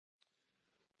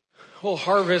Well,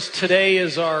 Harvest, today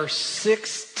is our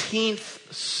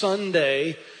 16th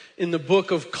Sunday in the book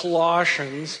of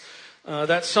Colossians.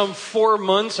 That's some 4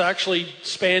 months, actually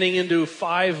spanning into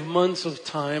 5 months of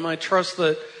time. I trust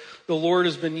that the Lord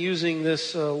has been using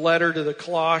this letter to the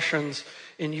Colossians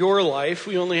in your life.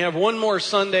 We only have one more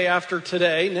Sunday after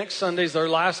today. Next Sunday is our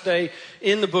last day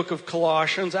in the book of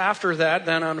Colossians. After that,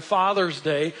 then on Father's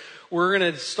Day, we're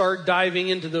going to start diving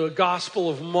into the Gospel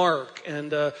of Mark.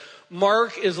 And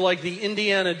Mark is like the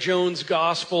Indiana Jones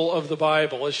gospel of the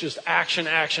Bible. It's just action,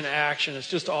 action, action. It's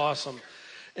just awesome.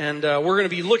 And we're going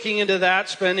to be looking into that,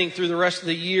 spending through the rest of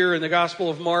the year in the Gospel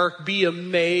of Mark. Be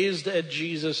amazed at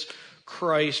Jesus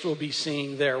Christ we'll be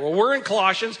seeing there. Well, we're in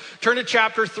Colossians. Turn to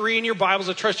chapter 3 in your Bibles.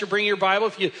 I trust you're bringing your Bible.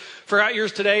 If you forgot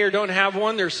yours today or don't have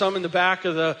one, there's some in the back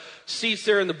of the seats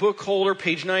there in the book holder,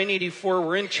 page 984.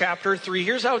 We're in chapter 3.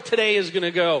 Here's how today is going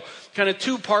to go. Kind of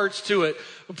two parts to it.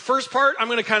 First part, I'm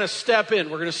going to kind of step in.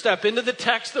 We're going to step into the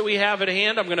text that we have at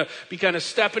hand. I'm going to be kind of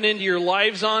stepping into your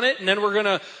lives on it. And then we're going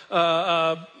to,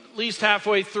 at least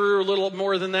halfway through, a little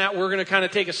more than that, we're going to kind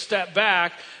of take a step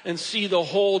back and see the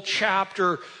whole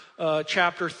chapter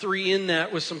 3 in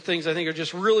that with some things I think are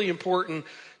just really important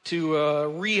to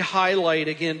re-highlight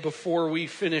again before we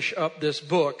finish up this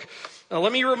book.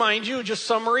 Let me remind you, just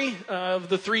summary of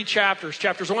the 3 chapters.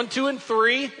 Chapters 1, 2, and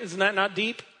 3. Isn't that not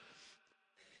deep?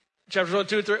 Chapters 1,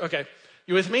 2, and 3. Okay.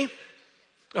 You with me?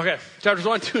 Okay. Chapters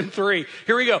 1, 2, and 3.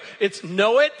 Here we go. It's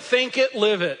know it, think it,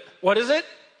 live it. What is it?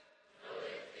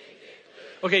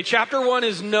 Okay, chapter 1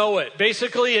 is know it.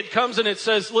 Basically, it comes and it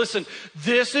says, listen,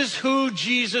 this is who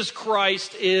Jesus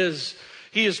Christ is.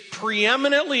 He is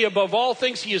preeminently above all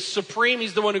things. He is supreme.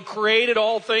 He's the one who created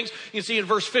all things. You can see in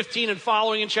verse 15 and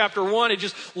following in chapter 1, it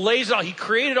just lays it out. He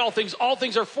created all things. All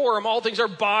things are for him. All things are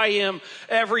by him.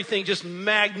 Everything, just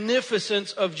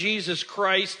magnificence of Jesus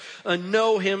Christ.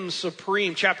 Know him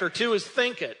supreme. Chapter 2 is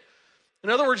think it. In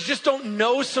other words, just don't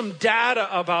know some data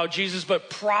about Jesus,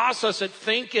 but process it,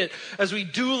 think it. As we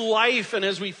do life and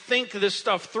as we think this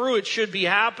stuff through, it should be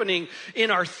happening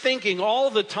in our thinking all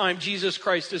the time. Jesus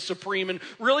Christ is supreme. And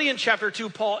really in chapter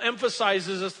 2, Paul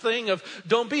emphasizes this thing of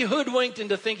don't be hoodwinked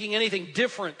into thinking anything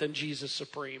different than Jesus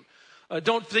supreme.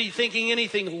 Don't be thinking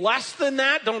anything less than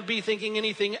that. Don't be thinking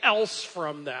anything else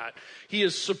from that. He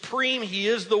is supreme. He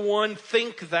is the one.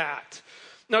 Think that.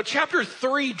 Now, chapter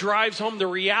 3 drives home the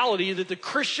reality that the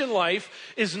Christian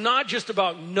life is not just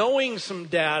about knowing some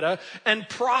data and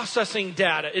processing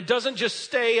data. It doesn't just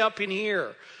stay up in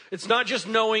here. It's not just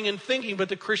knowing and thinking, but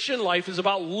the Christian life is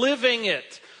about living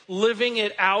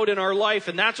it out in our life.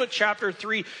 And that's what chapter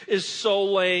 3 is so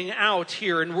laying out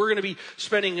here. And we're going to be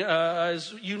spending,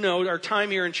 as you know, our time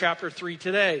here in chapter 3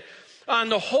 today. On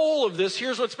the whole of this,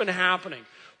 here's what's been happening.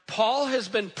 Paul has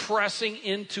been pressing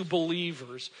into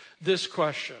believers this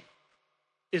question.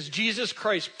 Is Jesus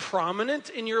Christ prominent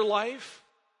in your life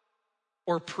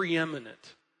or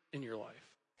preeminent in your life?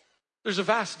 There's a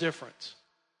vast difference.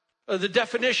 The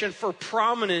definition for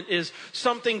prominent is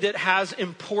something that has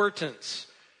importance.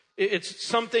 It's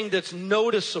something that's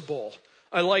noticeable.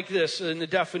 I like this in the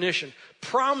definition.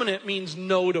 Prominent means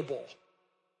notable.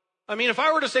 I mean, if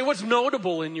I were to say what's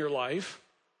notable in your life,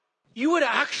 you would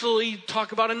actually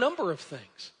talk about a number of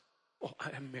things. Well,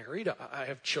 I am married. I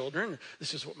have children.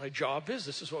 This is what my job is.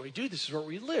 This is what we do. This is where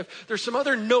we live. There's some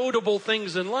other notable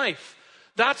things in life.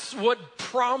 That's what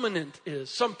prominent is,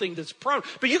 something that's prominent.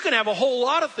 But you can have a whole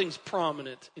lot of things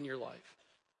prominent in your life.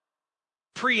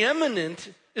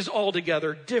 Preeminent is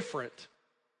altogether different.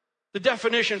 The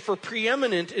definition for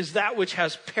preeminent is that which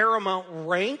has paramount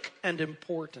rank and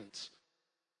importance.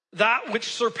 That which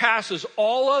surpasses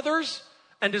all others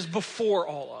and is before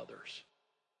all others.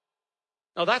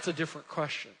 Now that's a different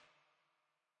question.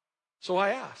 So I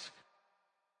ask,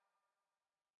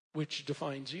 which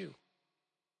defines you?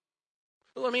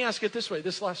 But let me ask it this way,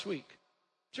 this last week.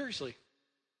 Seriously.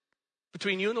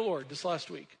 Between you and the Lord this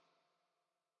last week.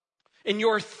 In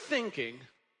your thinking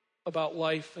about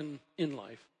life and in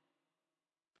life,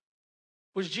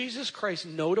 was Jesus Christ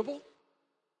notable?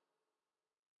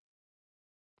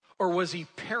 Or was he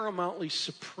paramountly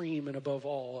supreme and above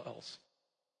all else?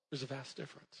 There's a vast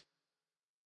difference.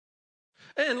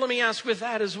 And let me ask with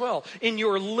that as well. In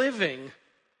your living,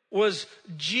 was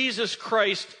Jesus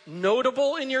Christ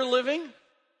notable in your living?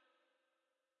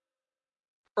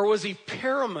 Or was he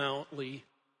paramountly,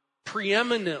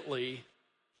 preeminently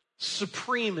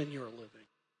supreme in your living?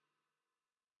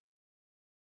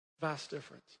 Vast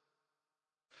difference.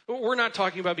 We're not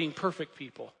talking about being perfect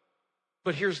people.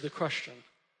 But here's the question.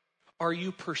 Are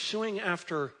you pursuing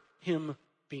after him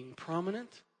being prominent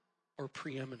or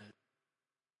preeminent?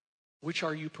 Which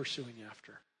are you pursuing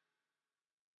after?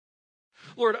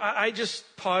 Lord, I just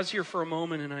pause here for a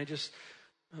moment and I just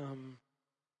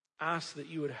ask that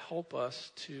you would help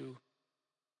us to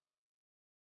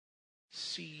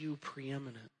see you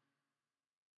preeminent.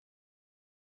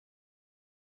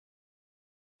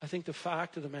 I think the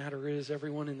fact of the matter is,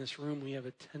 everyone in this room, we have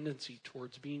a tendency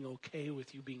towards being okay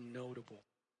with you being notable,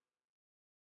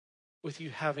 with you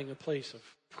having a place of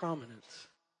prominence.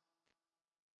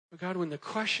 But God, when the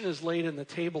question is laid on the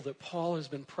table that Paul has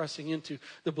been pressing into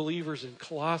the believers in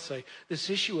Colossae, this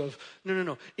issue of,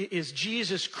 no, is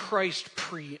Jesus Christ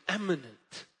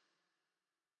preeminent?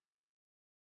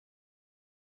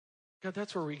 God,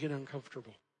 that's where we get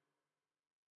uncomfortable.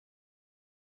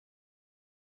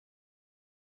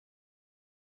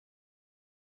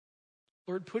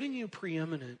 Lord, putting you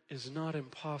preeminent is not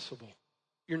impossible.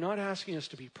 You're not asking us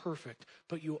to be perfect,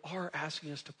 but you are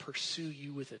asking us to pursue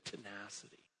you with a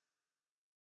tenacity.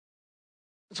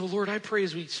 And so, Lord, I pray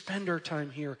as we spend our time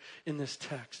here in this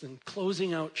text and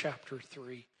closing out chapter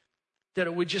 3, that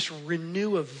it would just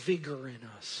renew a vigor in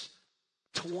us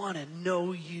to want to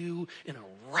know you in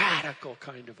a radical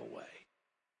kind of a way,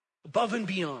 above and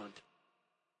beyond.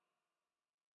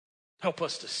 Help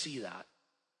us to see that,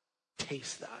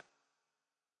 taste that,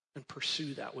 and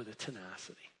pursue that with a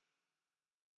tenacity.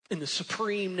 In the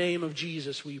supreme name of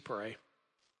Jesus, we pray.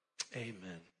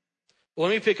 Amen. Well,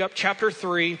 let me pick up chapter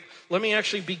 3. Let me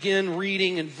actually begin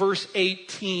reading in verse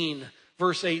 18.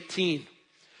 Verse 18.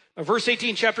 Verse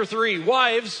 18, chapter 3.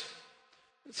 Wives,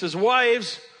 it says,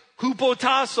 wives,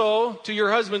 hupotasso to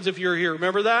your husbands if you're here.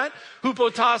 Remember that?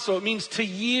 Hupotasso, it means to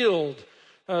yield.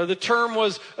 The term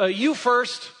was you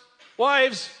first.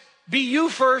 Wives, be you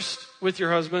first with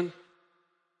your husband,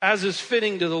 as is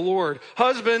fitting to the Lord.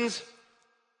 Husbands,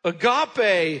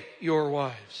 agape your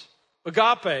wives.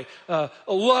 Agape, a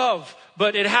love,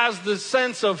 but it has the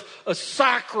sense of a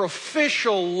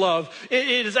sacrificial love.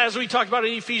 It is, as we talked about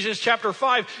in Ephesians chapter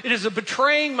 5, it is a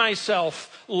betraying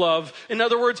myself love. In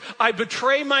other words, I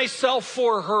betray myself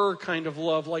for her kind of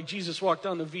love, like Jesus walked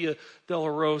down the Via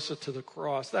Dolorosa to the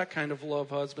cross. That kind of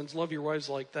love, husbands. Love your wives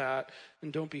like that,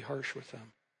 and don't be harsh with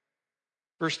them.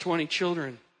 Verse 20,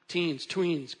 children, teens,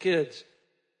 tweens, kids,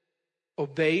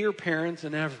 obey your parents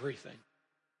in everything.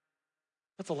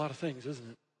 That's a lot of things, isn't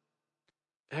it?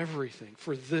 Everything.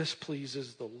 For this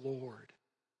pleases the Lord.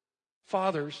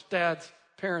 Fathers, dads,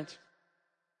 parents,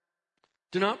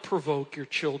 do not provoke your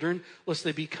children lest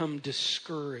they become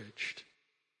discouraged.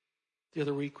 The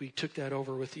other week we took that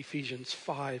over with Ephesians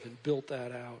 5 and built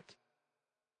that out.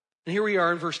 And here we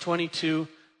are in verse 22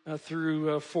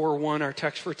 through 4:1, our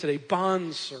text for today.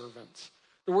 Bondservants.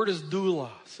 The word is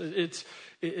doulos.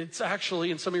 It's actually,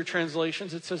 in some of your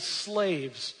translations, it says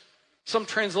slaves. Some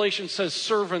translation says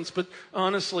servants, but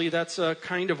honestly, that's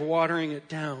kind of watering it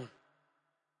down.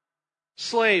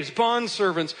 Slaves,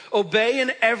 bondservants, obey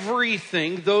in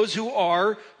everything those who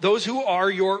are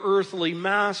your earthly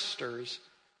masters,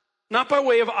 not by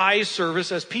way of eye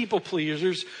service as people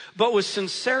pleasers, but with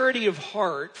sincerity of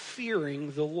heart,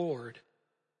 fearing the Lord.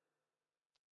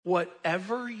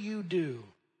 Whatever you do,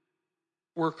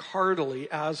 work heartily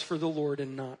as for the Lord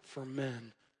and not for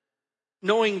men,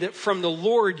 knowing that from the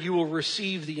Lord you will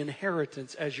receive the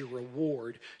inheritance as your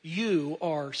reward. You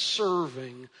are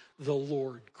serving the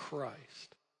Lord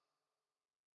Christ.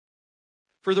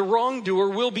 For the wrongdoer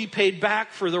will be paid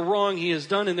back for the wrong he has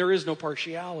done, and there is no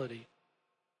partiality.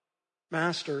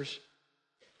 Masters,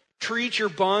 treat your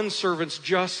bondservants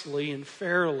justly and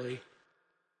fairly,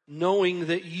 knowing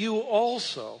that you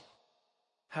also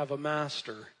have a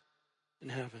master in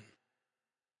heaven.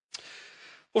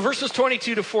 Well, verses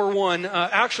 22 to 4:1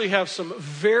 actually have some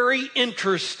very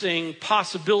interesting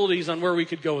possibilities on where we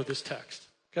could go with this text.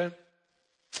 Okay?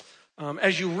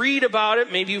 As you read about it,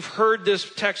 maybe you've heard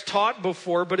this text taught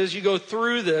before, but as you go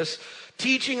through this,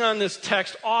 teaching on this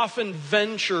text often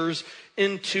ventures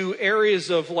into areas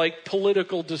of like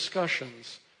political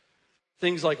discussions.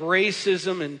 Things like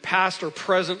racism and past or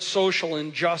present social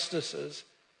injustices.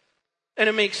 And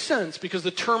it makes sense because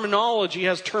the terminology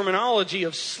has terminology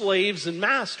of slaves and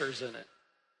masters in it.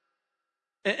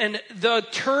 And the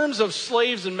terms of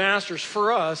slaves and masters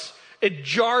for us, it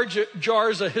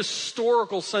jars a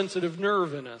historical sensitive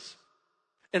nerve in us.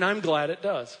 And I'm glad it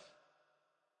does.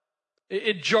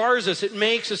 It jars us. It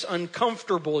makes us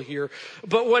uncomfortable here.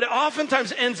 But what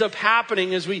oftentimes ends up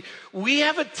happening is we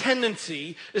have a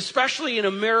tendency, especially in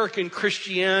American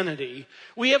Christianity,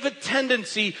 we have a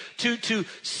tendency to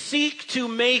seek to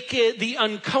make it the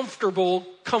uncomfortable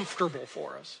comfortable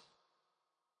for us.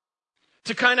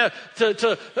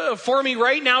 For me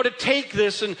right now to take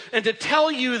this and to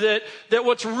tell you that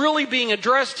what's really being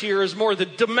addressed here is more the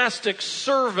domestic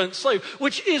servant slave,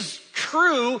 which is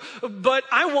true, but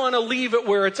I want to leave it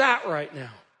where it's at right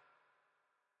now.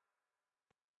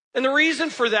 And the reason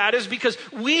for that is because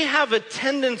we have a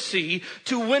tendency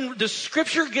to, when the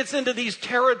scripture gets into these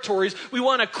territories, we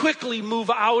want to quickly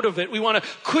move out of it. We want to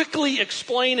quickly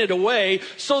explain it away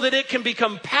so that it can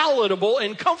become palatable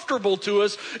and comfortable to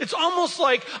us. It's almost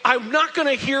like I'm not going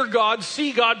to hear God,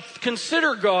 see God,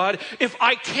 consider God if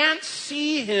I can't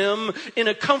see him in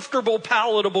a comfortable,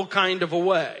 palatable kind of a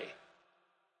way.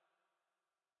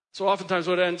 So oftentimes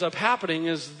what ends up happening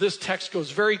is this text goes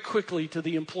very quickly to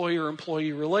the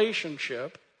employer-employee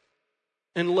relationship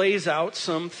and lays out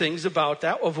some things about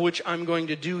that, of which I'm going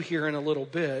to do here in a little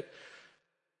bit.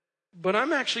 But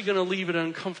I'm actually going to leave it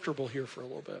uncomfortable here for a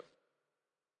little bit.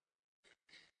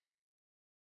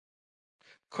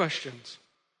 Questions.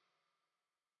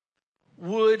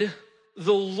 Would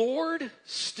the Lord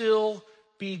still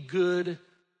be good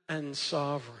and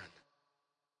sovereign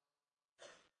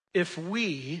if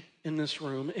we in this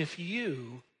room, if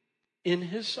you in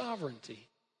his sovereignty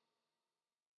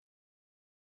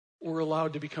were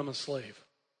allowed to become a slave?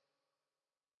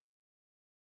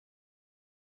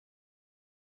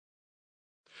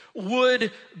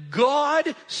 Would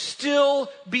God still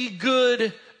be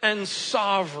good and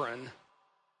sovereign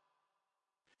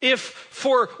if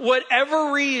for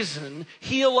whatever reason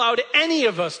he allowed any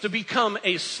of us to become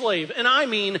a slave? And I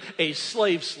mean a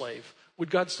slave. Would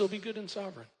God still be good and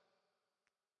sovereign?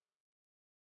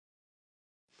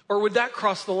 Or would that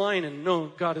cross the line and no,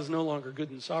 God is no longer good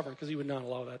and sovereign because he would not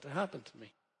allow that to happen to me?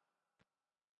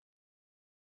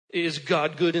 Is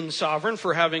God good and sovereign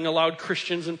for having allowed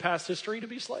Christians in past history to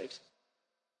be slaves?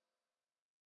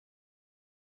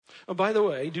 Oh, by the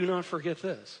way, do not forget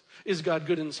this. Is God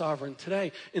good and sovereign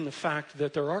today in the fact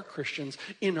that there are Christians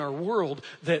in our world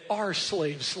that are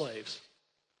slaves?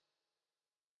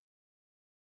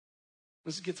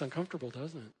 This gets uncomfortable,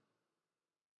 doesn't it?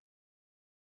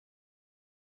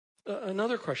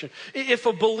 Another question. If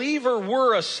a believer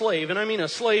were a slave, and I mean a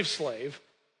slave,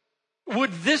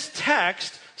 would this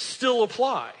text still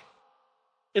apply?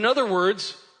 In other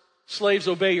words, slaves,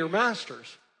 obey your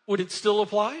masters. Would it still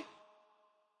apply?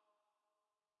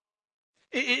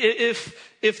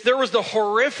 If there was the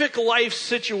horrific life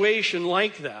situation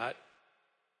like that,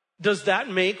 does that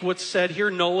make what's said here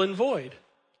null and void?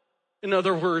 In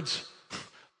other words,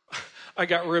 I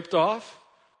got ripped off,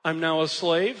 I'm now a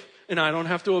slave, and I don't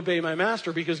have to obey my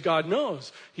master because God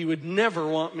knows he would never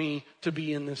want me to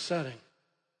be in this setting.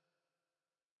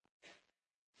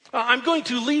 I'm going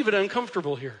to leave it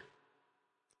uncomfortable here.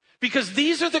 Because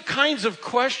these are the kinds of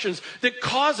questions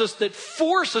that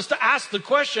force us to ask the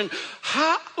question,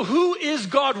 who is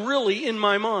God really in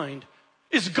my mind?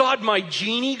 Is God my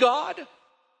genie God?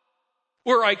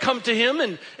 Where I come to him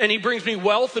and he brings me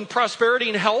wealth and prosperity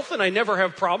and health and I never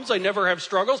have problems, I never have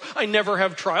struggles, I never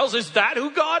have trials. Is that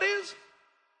who God is?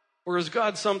 Or is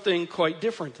God something quite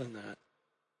different than that?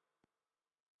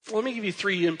 Let me give you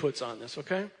 3 inputs on this,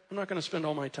 okay? I'm not going to spend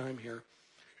all my time here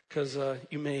because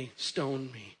you may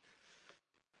stone me.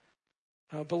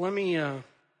 But let me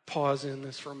pause in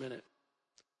this for a minute.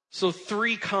 So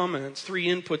 3 comments, 3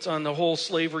 inputs on the whole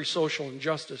slavery, social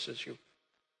injustice issue.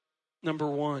 Number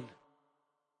 1,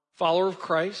 follower of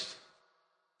Christ,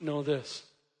 know this.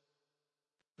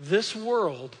 This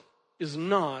world is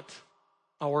not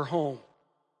our home.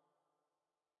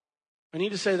 I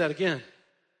need to say that again.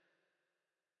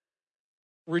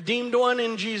 Redeemed one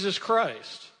in Jesus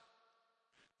Christ.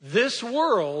 This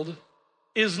world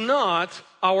is not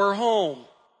our home.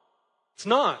 It's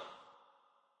not.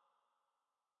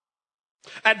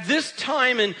 At this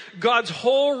time in God's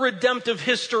whole redemptive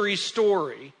history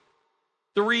story,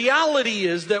 the reality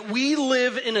is that we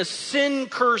live in a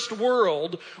sin-cursed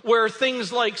world where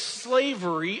things like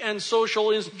slavery and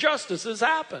social injustices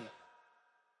happen.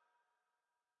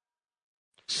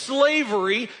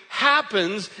 Slavery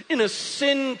happens in a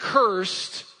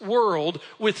sin-cursed world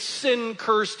with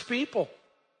sin-cursed people.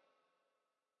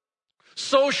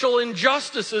 Social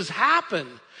injustices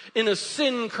happen in a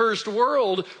sin-cursed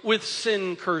world with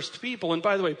sin-cursed people. And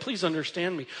by the way, please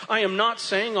understand me. I am not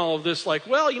saying all of this like,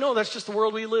 well, that's just the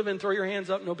world we live in. Throw your hands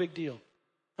up, no big deal.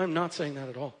 I'm not saying that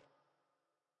at all.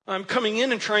 I'm coming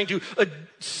in and trying to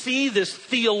see this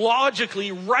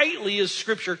theologically rightly as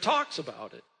Scripture talks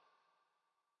about it.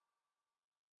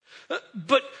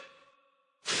 But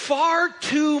far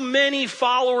too many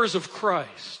followers of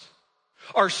Christ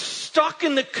are stuck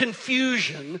in the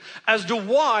confusion as to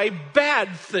why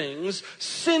bad things,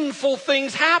 sinful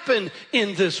things happen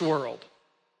in this world.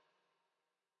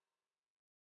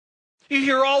 You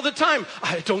hear all the time,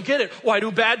 I don't get it. Why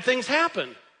do bad things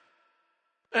happen?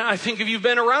 And I think if you've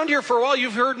been around here for a while,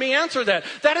 you've heard me answer that.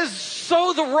 That is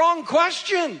so the wrong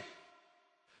question.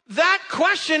 That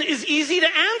question is easy to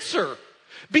answer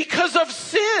because of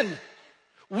sin.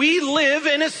 We live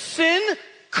in a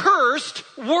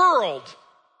sin-cursed world.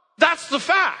 That's the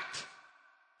fact.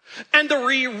 And the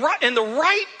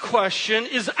right question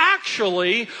is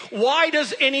actually, why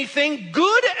does anything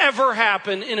good ever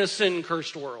happen in a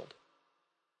sin-cursed world?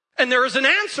 And there is an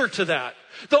answer to that.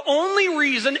 The only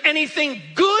reason anything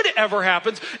good ever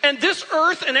happens, and this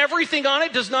earth and everything on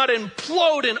it does not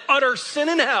implode in utter sin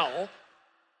and hell,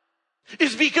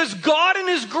 is because God in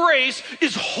His grace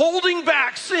is holding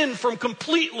back sin from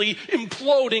completely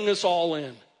imploding us all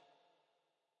in.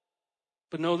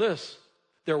 But know this,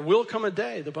 there will come a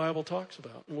day the Bible talks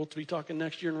about, and we'll be talking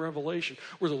next year in Revelation,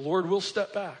 where the Lord will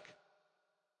step back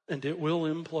and it will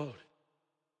implode.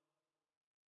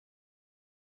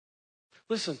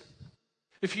 Listen,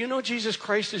 if you know Jesus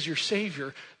Christ as your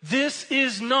Savior, this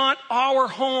is not our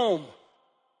home.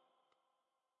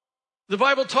 The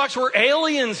Bible talks we're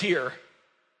aliens here.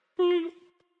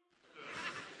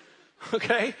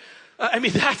 Okay? I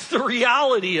mean, that's the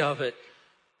reality of it.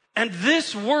 And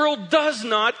this world does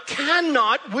not,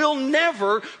 cannot, will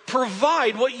never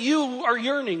provide what you are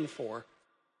yearning for.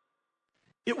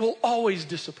 It will always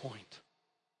disappoint.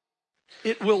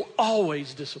 It will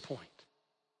always disappoint.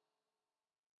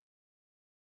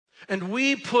 And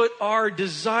we put our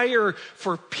desire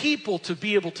for people to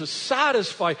be able to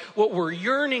satisfy what we're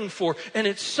yearning for. And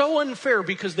it's so unfair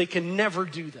because they can never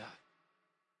do that.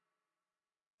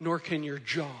 Nor can your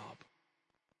job.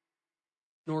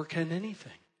 Nor can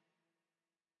anything.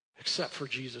 Except for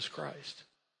Jesus Christ.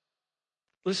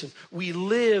 Listen, we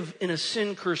live in a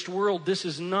sin-cursed world. This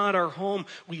is not our home.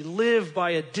 We live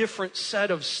by a different set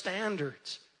of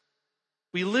standards.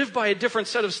 We live by a different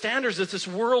set of standards that this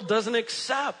world doesn't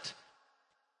accept.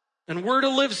 And we're to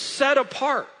live set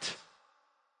apart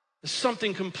as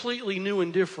something completely new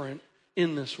and different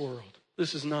in this world.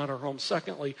 This is not our home.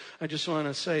 Secondly, I just want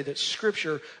to say that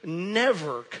Scripture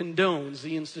never condones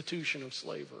the institution of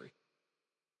slavery.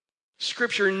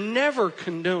 Scripture never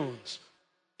condones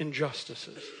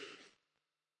injustices.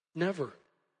 Never.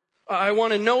 I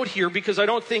want to note here, because I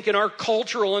don't think in our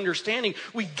cultural understanding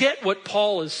we get what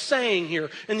Paul is saying here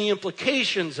and the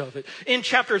implications of it. In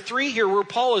chapter 3 here, where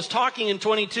Paul is talking in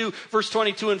 22, verse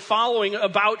 22 and following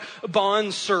about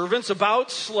bond servants,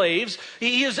 about slaves,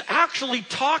 he is actually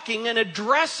talking and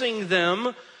addressing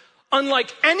them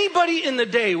unlike anybody in the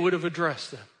day would have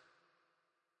addressed them.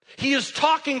 He is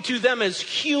talking to them as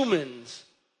humans.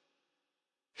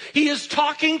 He is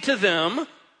talking to them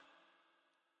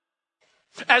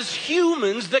as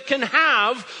humans that can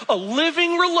have a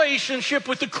living relationship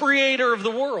with the Creator of the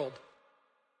world.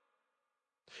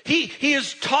 He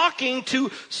is talking to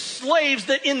slaves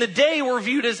that in the day were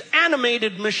viewed as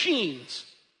animated machines.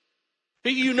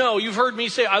 You know, you've heard me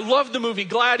say, I love the movie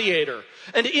Gladiator.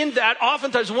 And in that,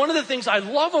 oftentimes, one of the things I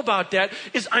love about that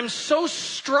is I'm so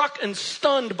struck and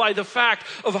stunned by the fact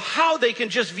of how they can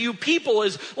just view people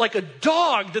as like a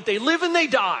dog, that they live and they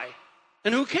die.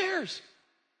 And who cares?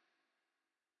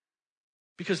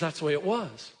 Because that's the way it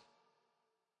was.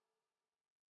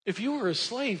 If you were a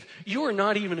slave, you are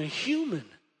not even a human.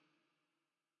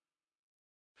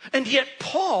 And yet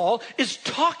Paul is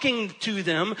talking to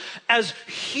them as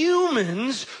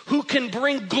humans who can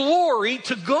bring glory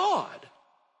to God.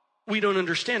 We don't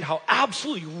understand how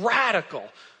absolutely radical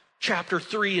chapter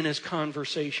 3 in his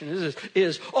conversation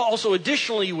is. Also,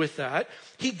 additionally with that,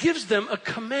 he gives them a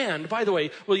command. By the way,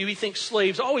 well, you think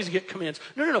slaves always get commands.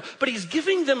 No. But he's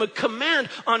giving them a command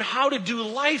on how to do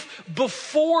life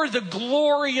before the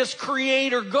glorious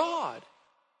Creator God.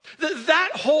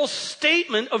 That whole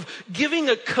statement of giving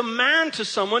a command to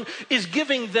someone is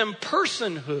giving them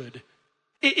personhood.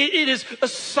 It is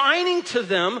assigning to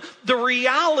them the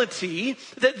reality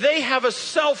that they have a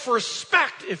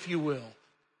self-respect, if you will.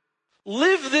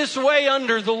 Live this way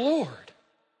under the Lord.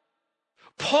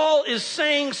 Paul is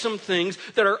saying some things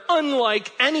that are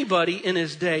unlike anybody in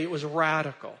his day. It was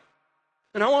radical.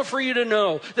 And I want for you to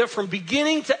know that from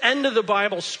beginning to end of the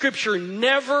Bible, Scripture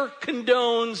never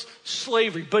condones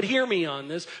slavery. But hear me on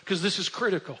this, because this is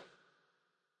critical.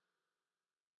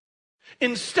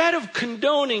 Instead of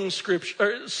condoning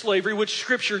slavery, which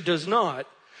Scripture does not,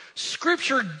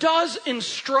 Scripture does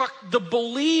instruct the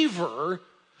believer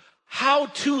how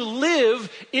to live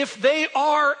if they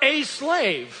are a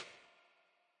slave.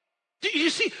 Do you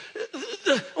see,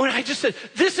 when I just said,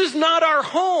 this is not our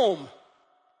home.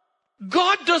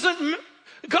 God doesn't,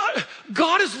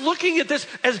 God is looking at this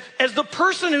as the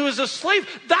person who is a slave.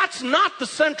 That's not the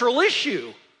central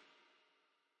issue.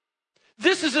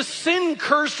 This is a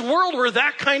sin-cursed world where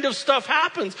that kind of stuff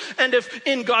happens. And if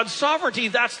in God's sovereignty,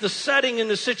 that's the setting and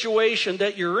the situation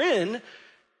that you're in,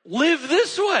 live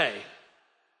this way.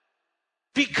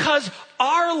 Because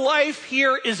our life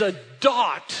here is a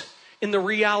dot in the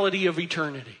reality of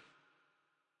eternity.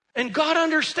 And God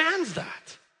understands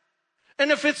that. And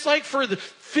if it's like for the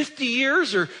 50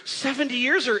 years or 70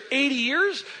 years or 80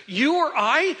 years, you or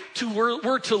I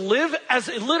were to live as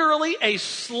literally a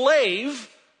slave,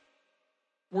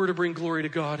 we're to bring glory to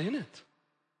God in it.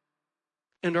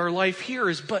 And our life here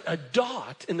is but a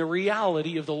dot in the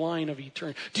reality of the line of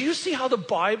eternity. Do you see how the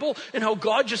Bible and how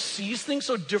God just sees things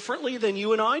so differently than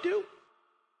you and I do?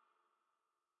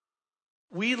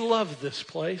 We love this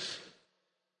place.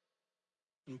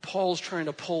 And Paul's trying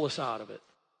to pull us out of it.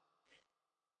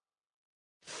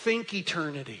 Think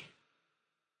eternity.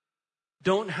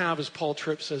 Don't have, as Paul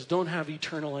Tripp says, don't have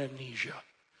eternal amnesia.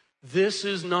 This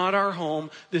is not our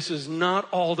home. This is not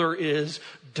all there is.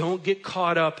 Don't get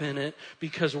caught up in it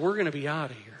because we're going to be out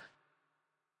of here.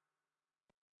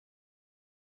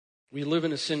 We live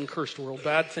in a sin-cursed world.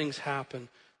 Bad things happen.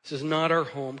 This is not our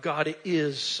home. God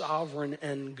is sovereign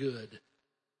and good.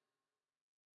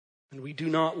 And we do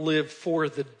not live for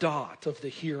the dot of the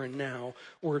here and now.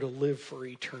 We're to live for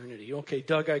eternity. Okay,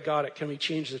 Doug, I got it. Can we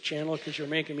change the channel? Because you're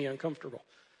making me uncomfortable.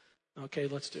 Okay,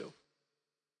 let's do.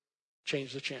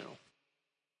 Change the channel.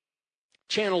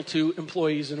 Channel 2,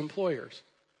 employees and employers.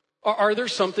 Are there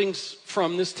some things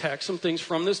from this text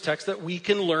that we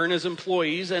can learn as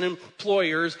employees and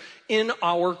employers in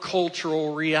our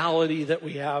cultural reality that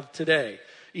we have today?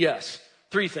 Yes.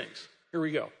 3 things. Here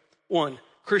we go. 1,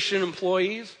 Christian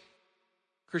employees.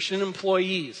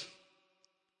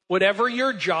 Whatever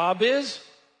your job is,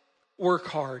 work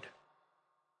hard.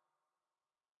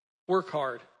 Work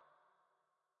hard.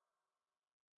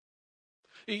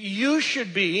 You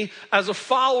should be, as a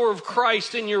follower of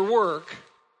Christ in your work,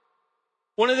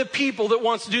 one of the people that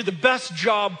wants to do the best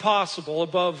job possible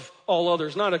above all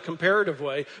others, not a comparative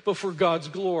way, but for God's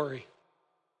glory.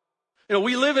 You know,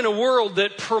 we live in a world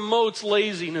that promotes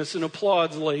laziness and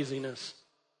applauds laziness.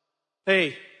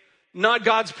 Hey, not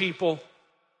God's people.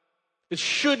 It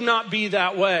should not be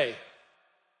that way.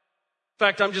 In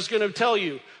fact, I'm just going to tell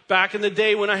you, back in the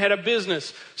day when I had a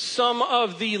business, some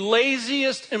of the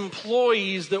laziest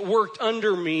employees that worked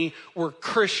under me were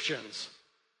Christians.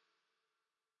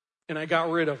 And I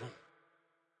got rid of them.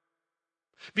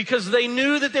 Because they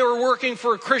knew that they were working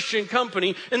for a Christian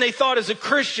company, and they thought as a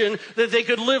Christian that they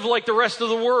could live like the rest of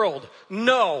the world.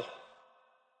 No.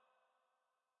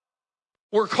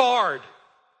 Work hard.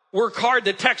 Work hard.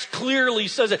 The text clearly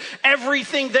says it.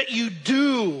 Everything that you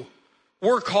do,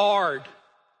 work hard.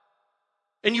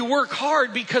 And you work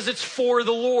hard because it's for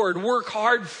the Lord. Work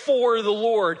hard for the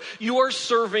Lord. You are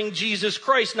serving Jesus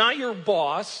Christ, not your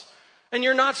boss, and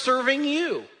you're not serving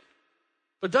you.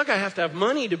 But Doug, I have to have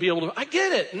money to be able to. I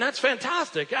get it, and that's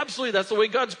fantastic. Absolutely, that's the way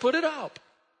God's put it up.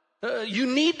 You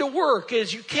need to work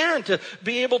as you can to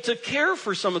be able to care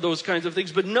for some of those kinds of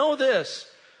things. But know this.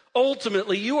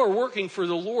 Ultimately, you are working for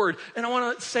the Lord. And I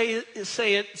want to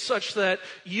say it such that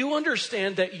you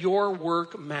understand that your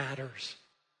work matters.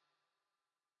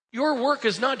 Your work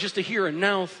is not just a here and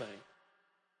now thing.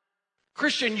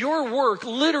 Christian, your work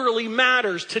literally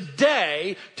matters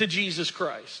today to Jesus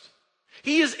Christ.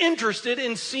 He is interested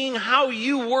in seeing how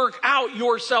you work out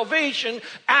your salvation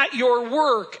at your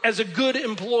work as a good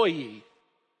employee.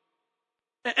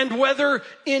 And whether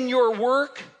in your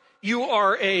work you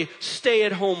are a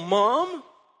stay-at-home mom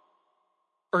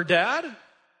or dad,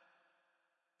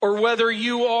 or whether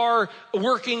you are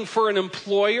working for an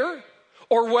employer,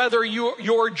 or whether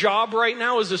your job right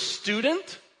now is a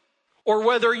student, or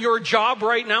whether your job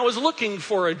right now is looking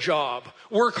for a job,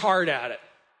 work hard at it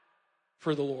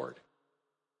for the Lord.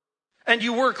 And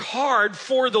you work hard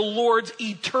for the Lord's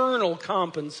eternal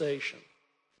compensation.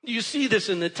 You see this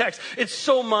in the text. It's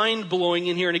so mind-blowing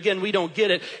in here. And again, we don't get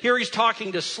it. Here he's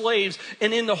talking to slaves,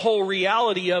 and in the whole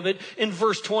reality of it, in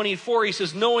verse 24, he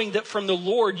says, knowing that from the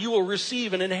Lord you will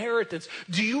receive an inheritance.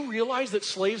 Do you realize that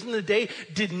slaves in the day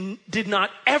did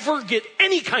not ever get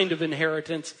any kind of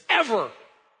inheritance, ever?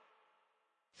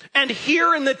 And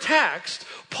here in the text,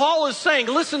 Paul is saying,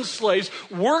 listen, slaves,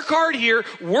 work hard here,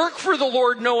 work for the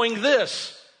Lord, knowing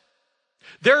this.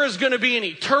 There is going to be an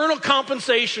eternal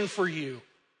compensation for you.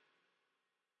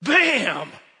 Bam!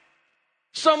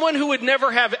 Someone who would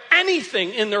never have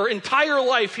anything in their entire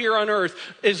life here on earth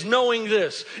is knowing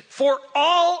this. For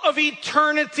all of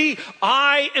eternity,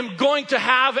 I am going to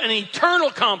have an eternal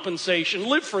compensation.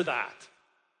 Live for that.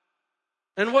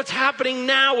 And what's happening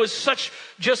now is such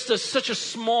a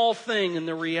small thing in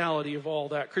the reality of all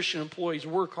that. Christian employees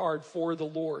work hard for the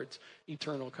Lord's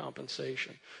eternal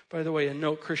compensation. By the way, a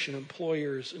note, Christian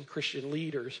employers and Christian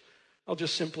leaders, I'll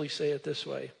just simply say it this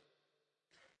way.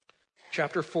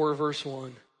 Chapter 4, verse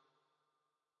 1.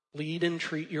 Lead and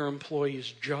treat your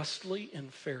employees justly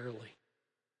and fairly.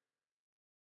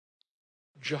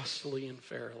 Justly and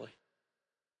fairly.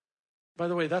 By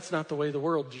the way, that's not the way the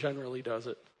world generally does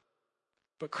it.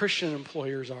 But Christian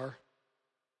employers are.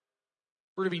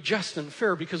 We're to be just and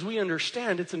fair because we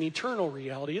understand it's an eternal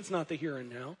reality. It's not the here and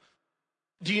now.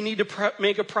 Do you need to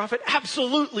make a profit?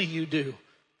 Absolutely you do.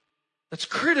 That's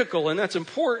critical and that's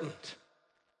important.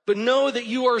 But know that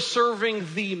you are serving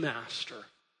the master.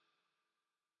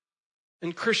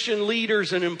 And Christian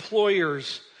leaders and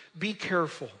employers, be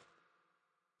careful.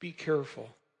 Be careful.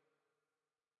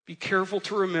 Be careful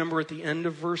to remember at the end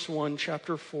of verse 1,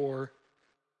 chapter 4,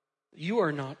 you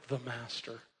are not the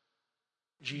master.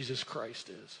 Jesus Christ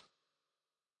is.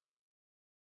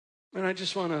 And I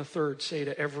just want to say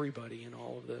to everybody in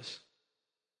all of this,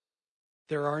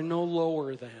 there are no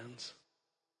lower thans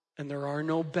and there are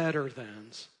no better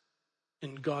thans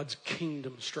in God's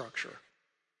kingdom structure.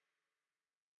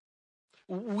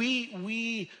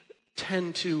 We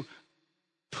tend to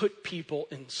put people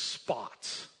in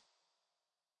spots.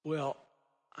 Well,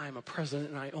 I'm a president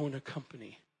and I own a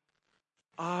company.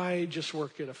 I just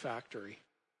work at a factory.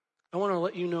 I want to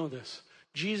let you know this.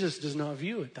 Jesus does not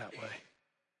view it that way.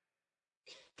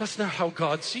 That's not how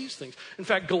God sees things. In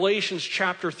fact, Galatians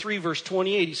chapter 3, verse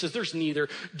 28, he says, there's neither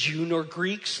Jew nor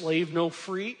Greek, slave nor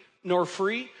free.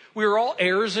 We are all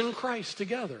heirs in Christ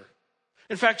together.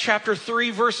 In fact, chapter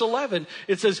 3, verse 11,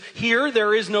 it says, here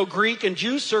there is no Greek and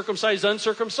Jew, circumcised,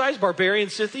 uncircumcised, barbarian,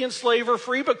 Scythian, slave or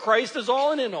free, but Christ is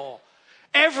all and in all.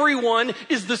 Everyone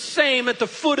is the same at the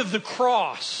foot of the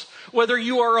cross, whether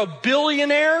you are a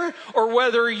billionaire or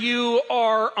whether you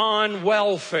are on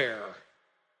welfare.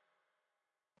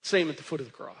 Same at the foot of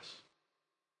the cross.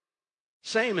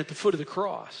 Same at the foot of the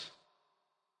cross.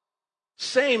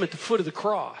 Same at the foot of the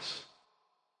cross.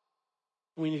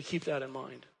 We need to keep that in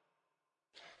mind.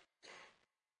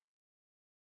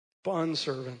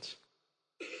 Bondservants,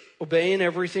 obey in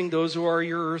everything those who are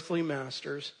your earthly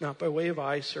masters, not by way of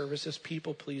eye service as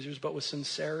people pleasers, but with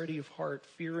sincerity of heart,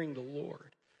 fearing the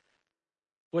Lord.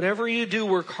 Whatever you do,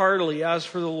 work heartily as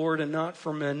for the Lord and not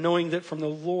for men, knowing that from the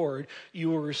Lord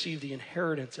you will receive the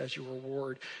inheritance as your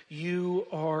reward. You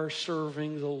are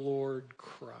serving the Lord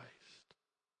Christ.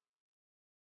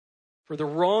 For the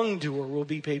wrongdoer will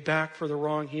be paid back for the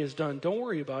wrong he has done. Don't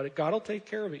worry about it. God will take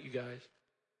care of it, you guys.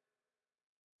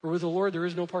 For with the Lord, there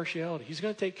is no partiality. He's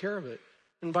going to take care of it.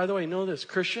 And by the way, know this,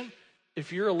 Christian,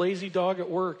 if you're a lazy dog at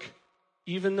work,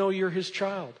 even though you're his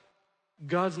child,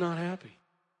 God's not happy.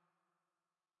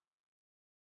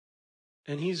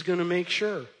 And he's going to make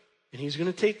sure, and he's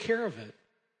going to take care of it.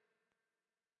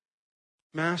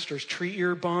 Masters, treat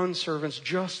your bondservants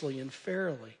justly and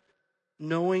fairly,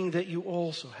 knowing that you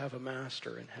also have a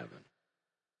master in heaven.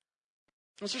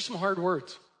 Those are some hard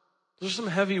words. Those are some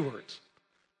heavy words.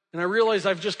 And I realize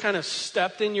I've just kind of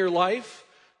stepped in your life,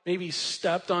 maybe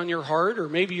stepped on your heart, or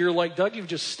maybe you're like, Doug, you've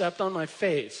just stepped on my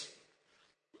face.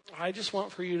 I just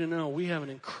want for you to know we have an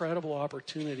incredible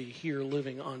opportunity here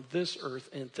living on this earth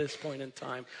at this point in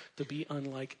time to be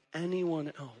unlike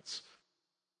anyone else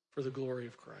for the glory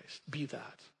of Christ. Be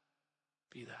that.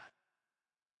 Be that.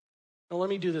 Now let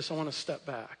me do this. I want to step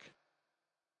back.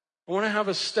 I want to have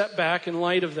a step back in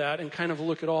light of that and kind of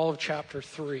look at all of chapter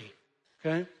 3.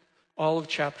 Okay? All of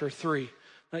chapter 3.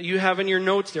 Now you have in your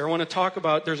notes there, I want to talk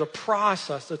about, there's a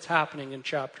process that's happening in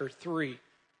chapter 3.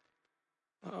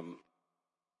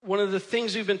 One of the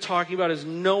things we've been talking about is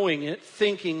knowing it,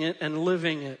 thinking it, and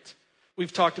living it.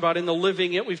 We've talked about in the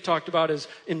living it, we've talked about as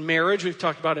in marriage, we've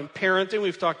talked about in parenting,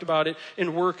 we've talked about it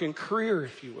in work and career,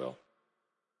 if you will.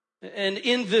 And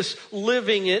in this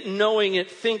living it, knowing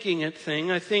it, thinking it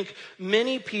thing, I think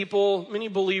many people, many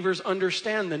believers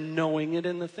understand the knowing it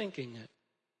and the thinking it.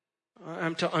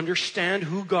 I'm to understand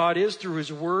who God is through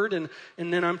his word, and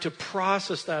then I'm to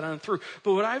process that on through.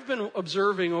 But what I've been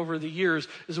observing over the years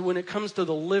is when it comes to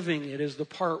the living, it is the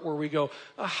part where we go,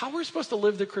 how we're supposed to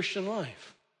live the Christian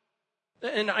life.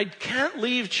 And I can't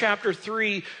leave chapter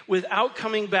 3 without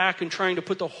coming back and trying to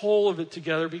put the whole of it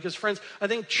together, because friends, I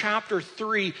think chapter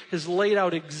 3 has laid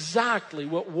out exactly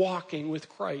what walking with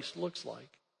Christ looks like.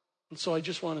 And so I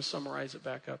just want to summarize it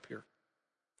back up here.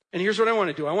 And here's what I want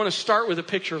to do. I want to start with a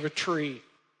picture of a tree.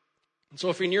 And so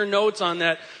if in your notes on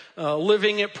that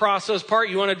living it process part,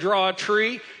 you want to draw a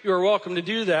tree, you are welcome to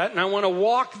do that. And I want to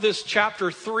walk this chapter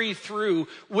 3 through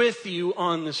with you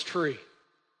on this tree.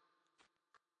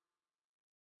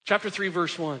 Chapter 3,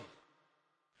 verse 1.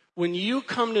 When you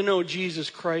come to know Jesus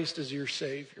Christ as your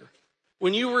Savior,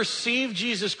 when you receive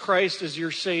Jesus Christ as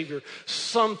your Savior,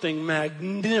 something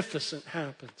magnificent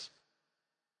happens.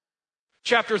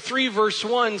 Chapter 3, verse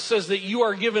 1 says that you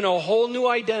are given a whole new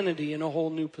identity and a whole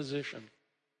new position.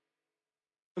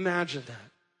 Imagine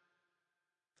that.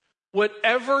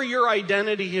 Whatever your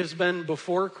identity has been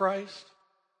before Christ,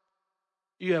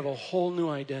 you have a whole new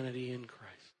identity in Christ.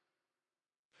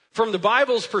 From the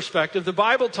Bible's perspective, the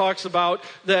Bible talks about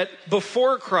that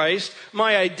before Christ,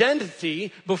 my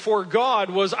identity before God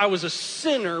was I was a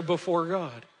sinner before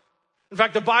God. In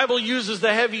fact, the Bible uses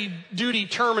the heavy-duty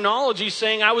terminology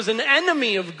saying I was an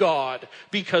enemy of God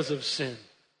because of sin.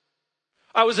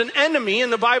 I was an enemy, and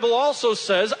the Bible also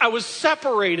says I was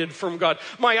separated from God.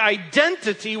 My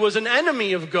identity was an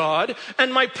enemy of God,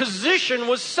 and my position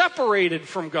was separated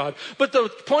from God. But the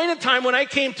point in time when I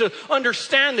came to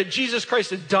understand that Jesus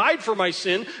Christ had died for my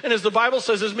sin, and as the Bible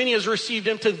says, as many as received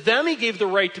him, to them he gave the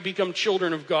right to become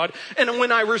children of God. And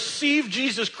when I received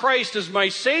Jesus Christ as my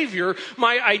Savior,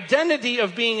 my identity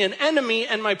of being an enemy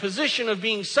and my position of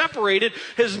being separated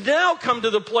has now come to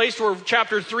the place where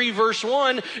chapter 3, verse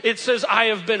 1, it says, I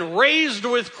have been raised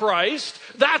with Christ.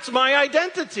 That's my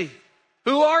identity.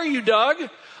 Who are you, Doug?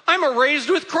 I'm a raised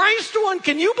with Christ one.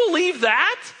 Can you believe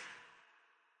that?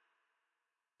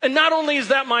 And not only is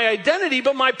that my identity,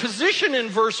 but my position in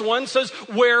verse 1 says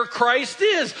where Christ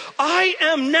is. I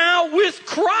am now with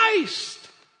Christ.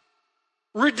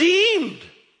 Redeemed.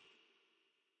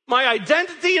 My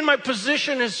identity and my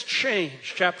position has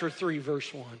changed. Chapter 3,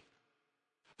 verse 1.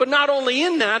 But not only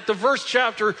in that, the verse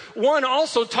chapter 1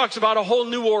 also talks about a whole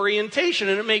new orientation,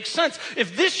 and it makes sense.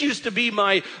 If this used to be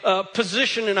my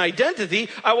position and identity,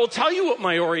 I will tell you what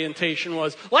my orientation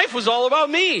was. Life was all about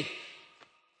me.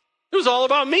 It was all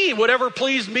about me. Whatever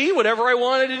pleased me, whatever I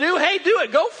wanted to do, hey, do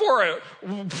it. Go for it.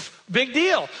 Big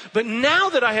deal. But now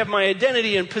that I have my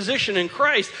identity and position in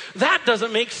Christ, that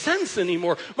doesn't make sense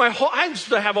anymore. I just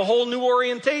have a whole new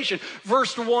orientation.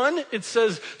 Verse 1, it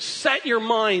says, set your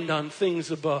mind on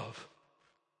things above.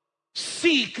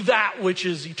 Seek that which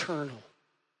is eternal.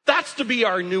 That's to be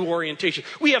our new orientation.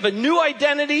 We have a new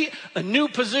identity, a new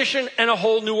position, and a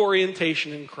whole new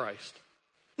orientation in Christ.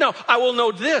 Now, I will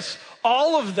note this.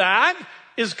 All of that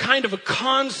is kind of a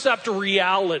concept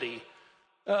reality.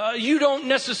 You don't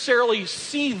necessarily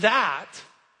see that,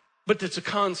 but it's a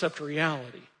concept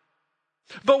reality.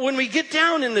 But when we get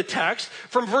down in the text,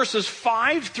 from verses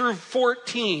 5 through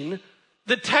 14,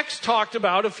 the text talked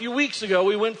about, a few weeks ago,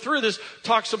 we went through this,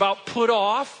 talks about put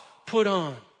off, put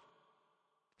on.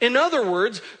 In other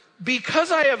words,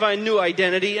 because I have a new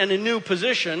identity and a new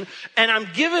position, and I'm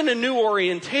given a new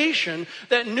orientation,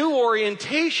 that new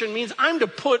orientation means I'm to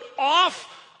put off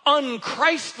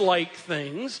unchrist-like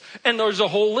things, and there's a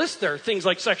whole list there. Things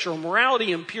like sexual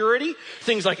immorality, impurity,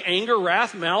 things like anger,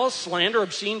 wrath, malice, slander,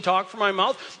 obscene talk from my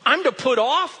mouth. I'm to put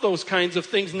off those kinds of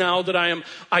things now that I am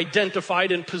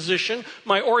identified in position.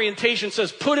 My orientation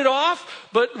says put it off,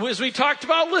 but as we talked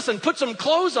about, listen, put some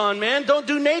clothes on, man. Don't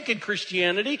do naked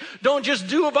Christianity. Don't just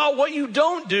do about what you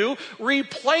don't do.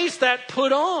 Replace that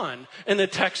put on. And the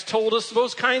text told us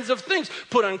those kinds of things.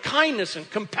 Put on kindness and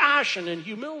compassion and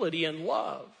humility and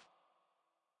love.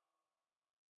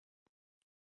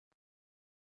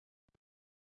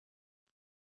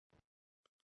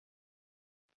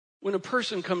 When a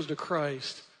person comes to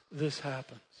Christ, this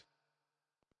happens.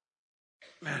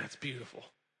 Man, it's beautiful.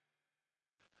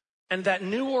 And that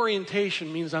new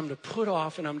orientation means I'm to put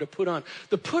off and I'm to put on.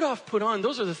 The put off, put on,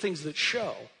 those are the things that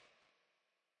show.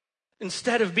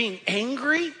 Instead of being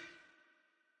angry,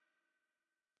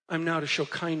 I'm now to show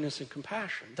kindness and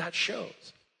compassion. That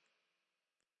shows.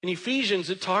 In Ephesians,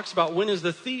 it talks about when is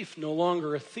the thief no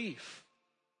longer a thief?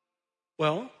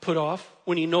 Well, put off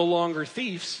when he no longer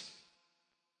thieves,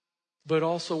 but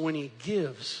also when he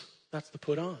gives. That's the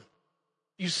put on.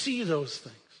 You see those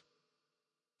things.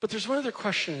 But there's one other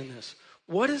question in this.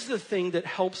 What is the thing that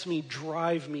helps me,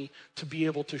 drive me to be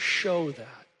able to show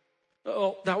that?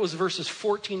 Oh, that was verses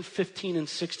 14, 15, and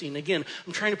 16. Again,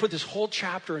 I'm trying to put this whole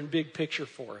chapter in big picture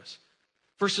for us.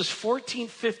 Verses 14,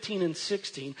 15, and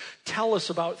 16 tell us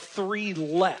about three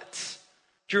lets.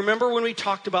 Do you remember when we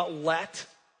talked about let?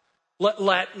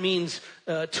 Let means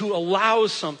to allow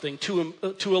something, to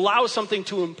allow something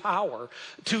to empower.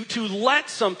 To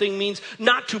let something means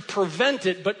not to prevent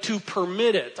it, but to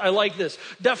permit it. I like this.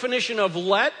 Definition of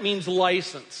let means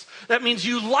license. That means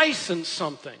you license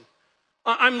something.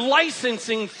 I'm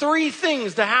licensing three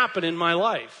things to happen in my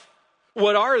life.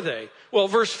 What are they? Well,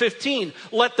 verse 15,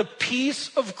 let the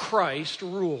peace of Christ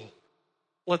rule.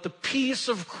 Let the peace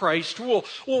of Christ rule.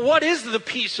 Well, what is the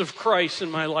peace of Christ in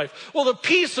my life? Well, the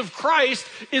peace of Christ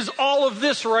is all of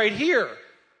this right here.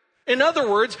 In other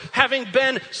words, having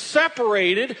been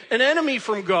separated, an enemy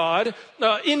from God,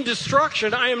 in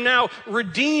destruction, I am now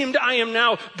redeemed. I am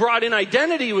now brought in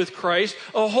identity with Christ,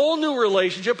 a whole new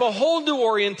relationship, a whole new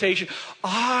orientation.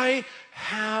 I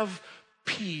have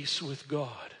peace with God.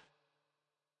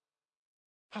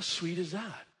 How sweet is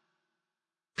that?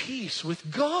 Peace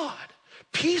with God.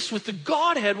 Peace with the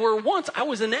Godhead, where once I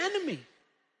was an enemy.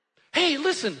 Hey,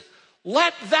 listen,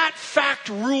 let that fact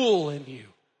rule in you.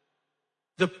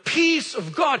 The peace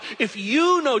of God. If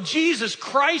you know Jesus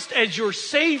Christ as your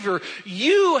Savior,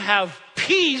 you have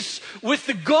peace with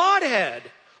the Godhead.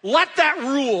 Let that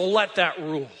rule, let that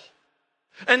rule.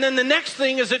 And then the next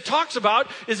thing is it talks about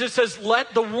is it says,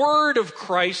 let the word of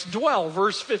Christ dwell.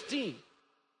 Verse 15.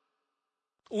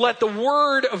 Let the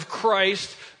word of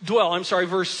Christ dwell.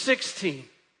 Verse 16.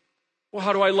 Well,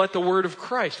 how do I let the word of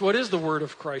Christ? What is the word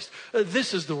of Christ?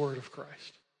 This is the word of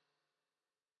Christ.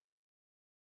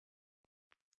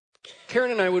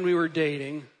 Karen and I, when we were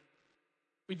dating,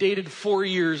 we dated 4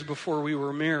 years before we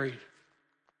were married.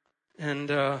 And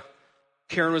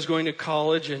Karen was going to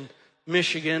college in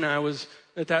Michigan. I was,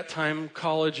 at that time,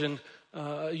 college in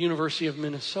University of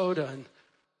Minnesota. And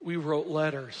we wrote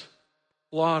letters,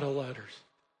 a lot of letters.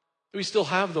 We still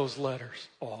have those letters.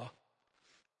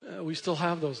 We still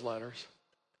have those letters.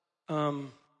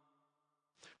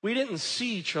 We didn't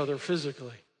see each other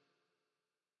physically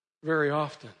very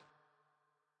often.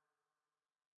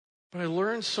 But I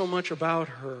learned so much about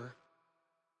her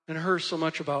and her so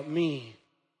much about me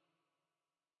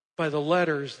by the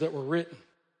letters that were written.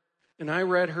 And I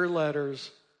read her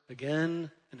letters again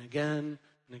and again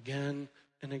and again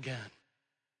and again.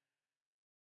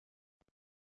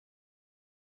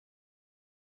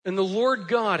 And the Lord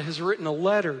God has written a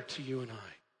letter to you and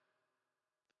I,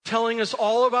 telling us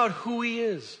all about who He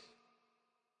is.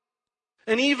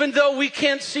 And even though we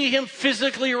can't see Him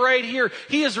physically right here,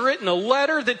 He has written a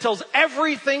letter that tells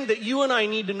everything that you and I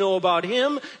need to know about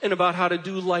Him and about how to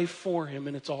do life for Him.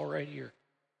 And it's all right here.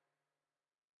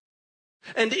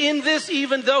 And in this,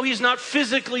 even though He's not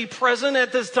physically present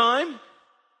at this time,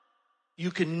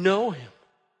 you can know Him.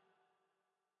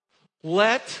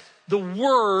 Let the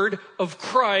word of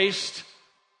Christ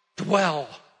dwell,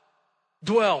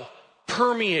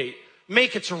 permeate,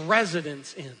 make its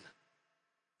residence in.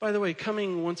 By the way,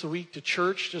 coming once a week to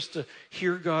church just to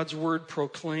hear God's word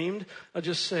proclaimed, I'll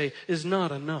just say, is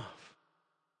not enough.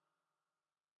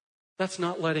 That's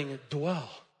not letting it dwell.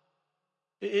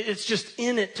 It's just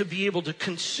in it to be able to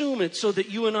consume it so that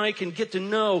you and I can get to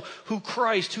know who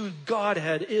Christ, who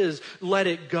Godhead is. Let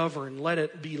it govern. Let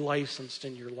it be licensed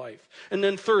in your life. And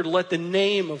then third, let the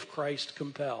name of Christ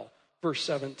compel. Verse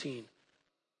 17.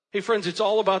 Hey friends, it's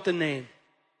all about the name.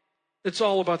 It's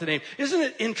all about the name. Isn't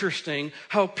it interesting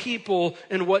how people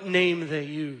and what name they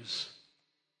use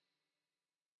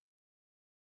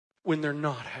when they're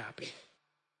not happy?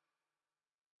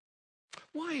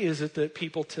 Why is it that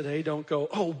people today don't go,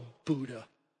 oh, Buddha?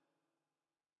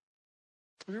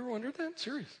 Have you ever wondered that?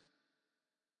 Serious.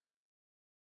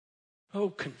 Oh,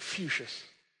 Confucius.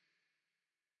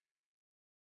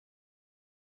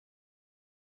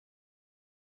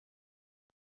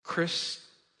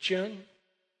 Christian.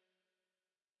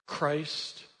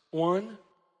 Christ one.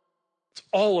 It's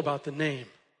all about the name.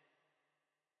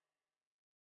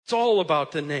 It's all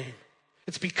about the name.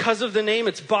 It's because of the name,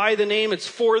 it's by the name, it's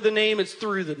for the name, it's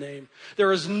through the name.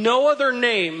 There is no other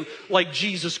name like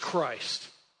Jesus Christ.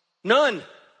 None.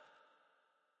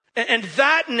 And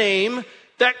that name,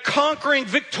 that conquering,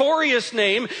 victorious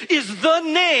name, is the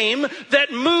name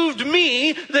that moved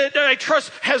me, that I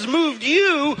trust has moved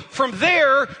you from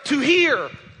there to here.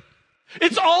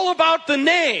 It's all about the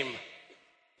name.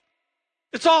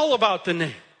 It's all about the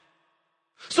name.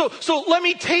 So let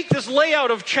me take this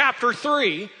layout of chapter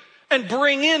 3 and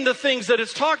bring in the things that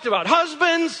it's talked about.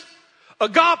 Husbands,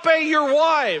 agape your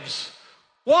wives.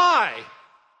 Why?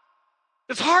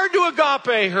 It's hard to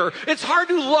agape her. It's hard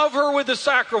to love her with a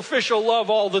sacrificial love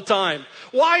all the time.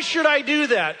 Why should I do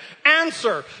that?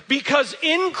 Answer, because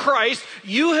in Christ,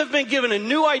 you have been given a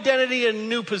new identity and a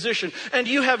new position. And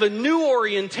you have a new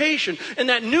orientation. And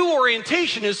that new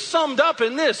orientation is summed up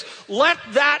in this. Let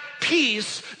that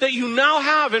peace that you now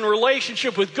have in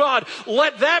relationship with God,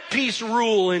 let that peace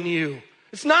rule in you.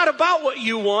 It's not about what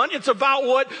you want. It's about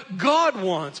what God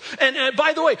wants. And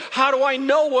by the way, how do I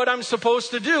know what I'm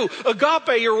supposed to do?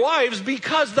 Agape your wives,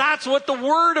 because that's what the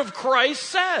word of Christ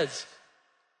says.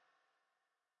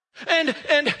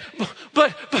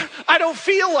 But I don't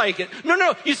feel like it.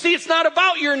 No. You see, it's not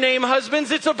about your name,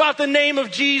 husbands. It's about the name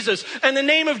of Jesus. And the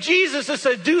name of Jesus has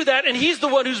said, do that. And he's the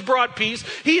one who's brought peace.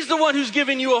 He's the one who's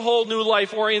given you a whole new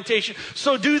life orientation.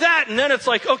 So do that. And then it's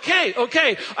like, okay.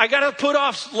 I got to put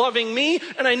off loving me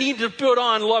and I need to put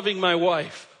on loving my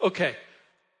wife. Okay.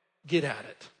 Get at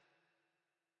it.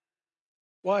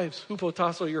 Wives,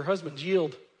 hupotasso your husbands,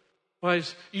 yield.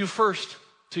 Wives, you first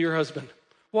to your husband.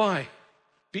 Why?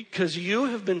 Because you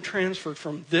have been transferred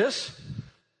from this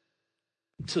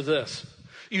to this.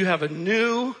 You have a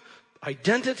new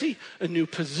identity, a new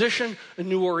position, a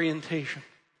new orientation.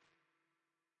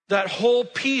 That whole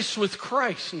piece with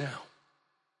Christ now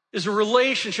is a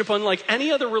relationship unlike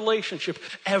any other relationship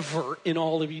ever in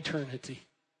all of eternity.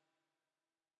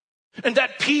 And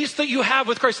that peace that you have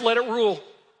with Christ, let it rule.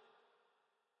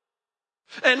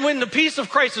 And when the peace of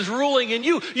Christ is ruling in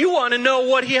you, you want to know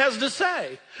what he has to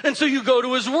say. And so you go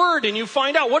to his word and you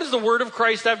find out, what does the word of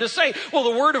Christ have to say? Well,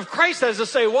 the word of Christ has to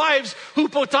say, wives,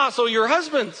 hupotasso your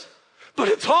husbands. But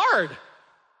it's hard.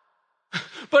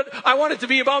 But I want it to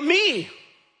be about me.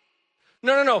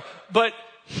 No. But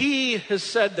he has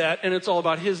said that, and it's all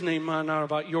about his name, not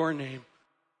about your name.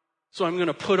 So I'm going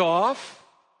to put off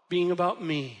being about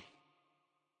me.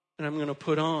 And I'm going to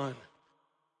put on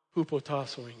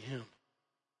hupotassoing him.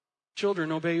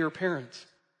 Children, obey your parents.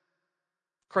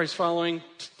 Christ following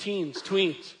teens,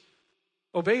 tweens.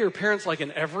 Obey your parents like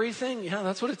in everything? Yeah,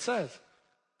 that's what it says.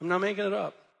 I'm not making it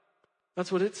up.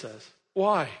 That's what it says.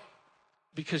 Why?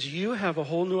 Because you have a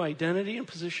whole new identity and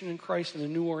position in Christ and a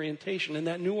new orientation. And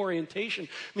that new orientation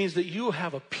means that you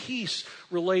have a peace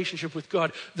relationship with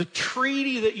God. The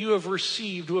treaty that you have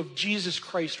received of Jesus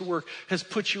Christ's work has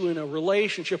put you in a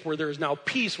relationship where there is now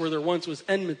peace, where there once was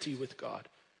enmity with God.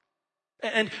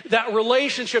 And that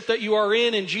relationship that you are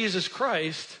in Jesus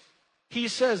Christ, he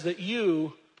says that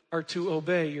you are to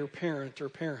obey your parent or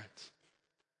parents.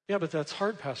 Yeah, but that's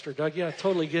hard, Pastor Doug. Yeah, I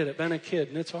totally get it. Been a kid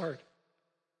and it's hard.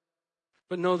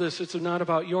 But know this, it's not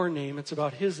about your name, it's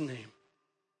about his name.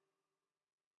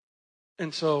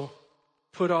 And so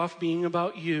put off being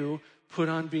about you, put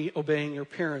on obeying your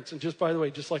parents. And just by the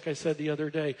way, just like I said the other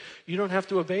day, you don't have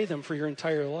to obey them for your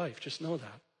entire life. Just know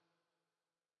that.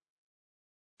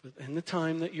 But in the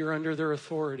time that you're under their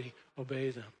authority,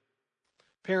 obey them.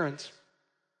 Parents,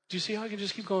 do you see how I can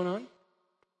just keep going on?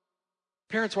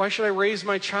 Parents, why should I raise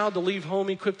my child to leave home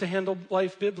equipped to handle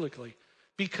life biblically?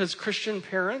 Because Christian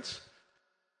parents,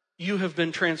 you have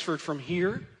been transferred from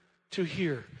here to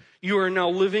here. You are now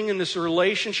living in this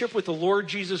relationship with the Lord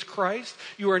Jesus Christ.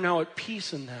 You are now at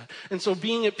peace in that. And so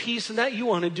being at peace in that, you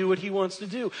want to do what he wants to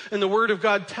do. And the Word of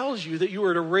God tells you that you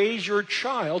are to raise your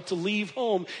child to leave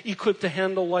home equipped to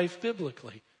handle life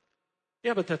biblically.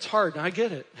 Yeah, but that's hard. I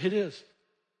get it. It is.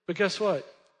 But guess what?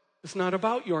 It's not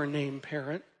about your name,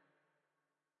 parent.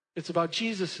 It's about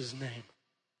Jesus' name.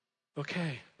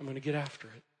 Okay, I'm going to get after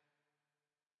it.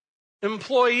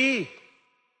 Employee.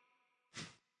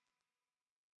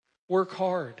 Work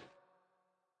hard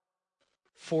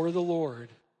for the Lord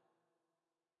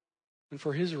and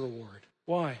for his reward.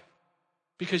 Why?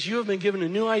 Because you have been given a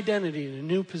new identity and a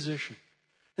new position.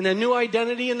 And that new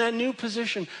identity and that new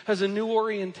position has a new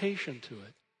orientation to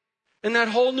it. And that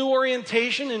whole new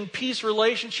orientation and peace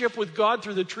relationship with God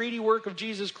through the treaty work of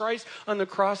Jesus Christ on the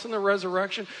cross and the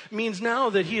resurrection means now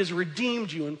that he has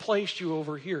redeemed you and placed you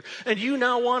over here. And you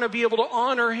now want to be able to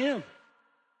honor him.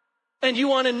 And you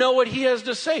want to know what he has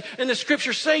to say. And the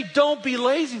scriptures say, don't be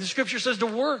lazy. The scripture says to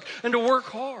work and to work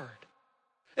hard.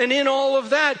 And in all of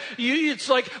that, it's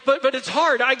like, but it's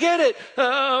hard. I get it.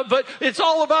 But it's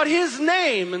all about his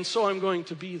name. And so I'm going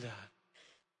to be that.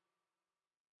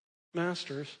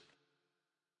 Masters,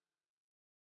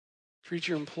 treat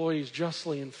your employees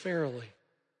justly and fairly.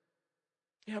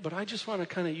 Yeah, but I just want to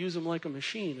kind of use them like a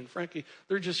machine. And frankly,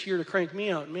 they're just here to crank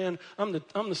me out. Man, I'm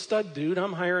the stud dude.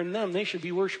 I'm hiring them. They should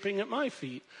be worshiping at my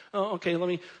feet. Oh, okay, let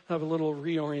me have a little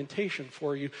reorientation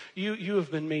for you. You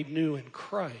have been made new in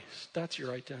Christ. That's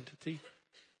your identity.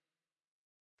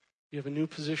 You have a new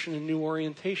position and new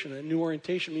orientation. And new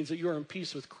orientation means that you are in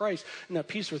peace with Christ. And that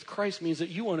peace with Christ means that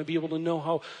you want to be able to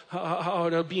know how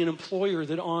to be an employer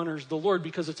that honors the Lord,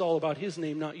 because it's all about his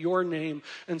name, not your name.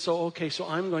 And so, so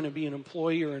I'm going to be an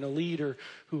employer and a leader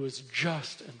who is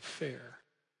just and fair.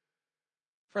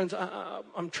 Friends,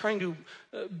 I'm trying to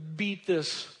beat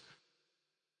this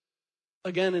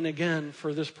again and again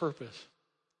for this purpose.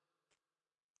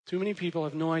 Too many people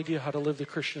have no idea how to live the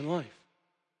Christian life.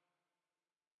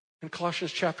 And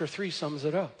Colossians chapter 3 sums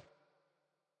it up.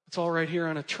 It's all right here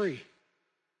on a tree.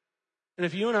 And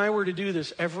if you and I were to do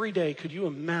this every day, could you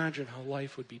imagine how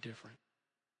life would be different?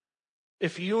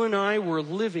 if you and I were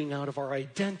living out of our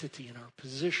identity and our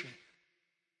position,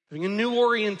 having a new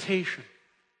orientation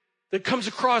that comes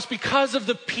across because of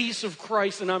the peace of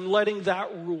Christ, and I'm letting that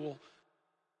rule.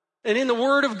 And in the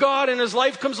Word of God and as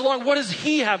life comes along, what does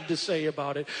He have to say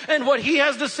about it? And what He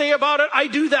has to say about it, I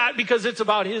do that because it's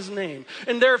about His name.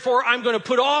 And therefore, I'm going to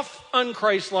put off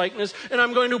unChristlikeness and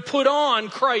I'm going to put on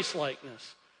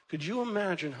Christlikeness. Could you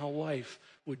imagine how life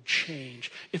would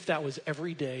change if that was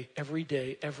every day, every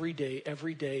day, every day,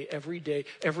 every day, every day,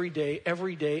 every day,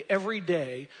 every day, every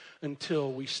day,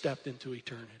 until we stepped into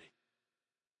eternity?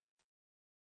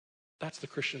 That's the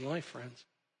Christian life, friends.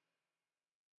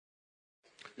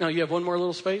 Now, you have one more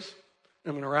little space.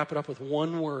 I'm going to wrap it up with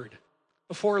one word.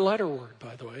 A 4-letter word,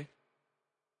 by the way.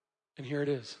 And here it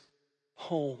is.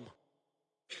 Home.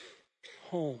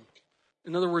 Home.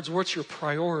 In other words, what's your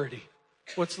priority?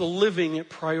 What's the living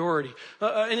priority?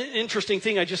 An interesting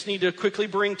thing I just need to quickly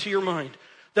bring to your mind.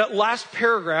 That last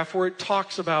paragraph where it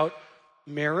talks about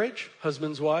marriage,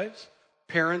 husbands, wives,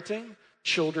 parenting,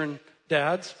 children,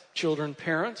 dads, children,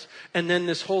 parents, and then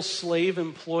this whole slave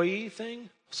employee thing,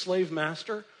 slave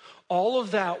master, all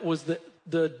of that was the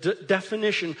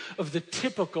definition of the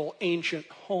typical ancient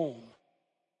home.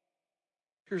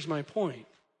 Here's my point.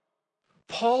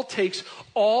 Paul takes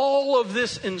all of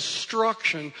this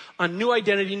instruction on new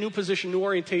identity, new position, new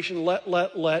orientation, let,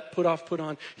 put off, put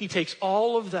on. He takes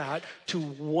all of that to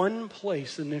one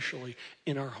place initially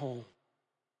in our home.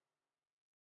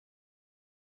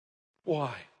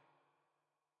 Why?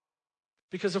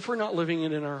 Because if we're not living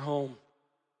it in our home,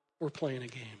 we're playing a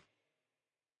game.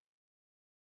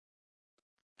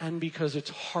 And because it's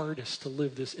hardest to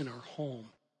live this in our home.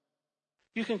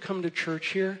 You can come to church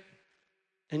here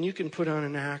and you can put on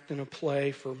an act and a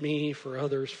play for me, for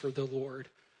others, for the Lord.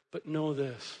 But know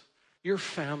this, your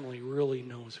family really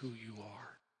knows who you are.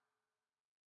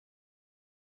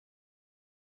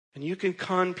 And you can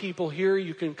con people here,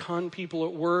 you can con people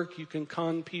at work, you can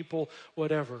con people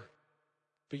whatever.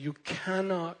 But you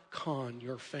cannot con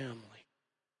your family.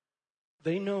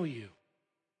 They know you.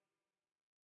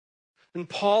 And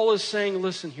Paul is saying,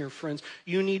 listen here, friends,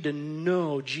 you need to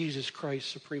know Jesus Christ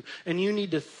supreme. And you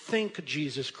need to think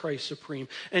Jesus Christ supreme.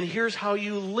 And here's how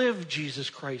you live Jesus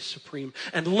Christ supreme.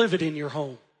 And live it in your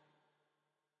home.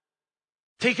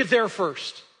 Take it there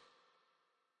first.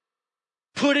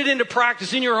 Put it into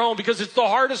practice in your home because it's the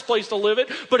hardest place to live it,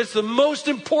 but it's the most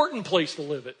important place to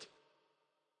live it.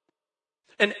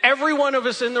 And every one of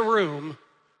us in the room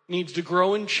needs to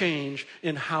grow and change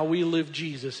in how we live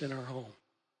Jesus in our home.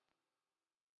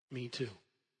 Me too.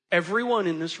 Everyone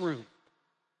in this room.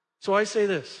 So I say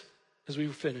this as we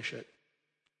finish it.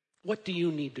 What do you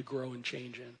need to grow and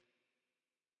change in?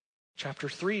 Chapter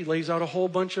 3 lays out a whole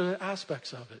bunch of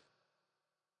aspects of it.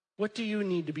 What do you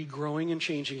need to be growing and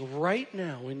changing right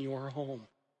now in your home?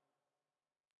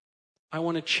 I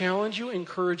want to challenge you,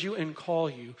 encourage you, and call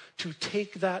you to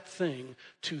take that thing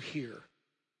to here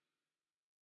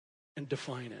and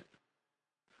define it.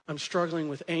 I'm struggling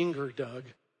with anger, Doug.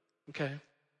 Okay?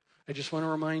 I just want to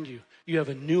remind you, you have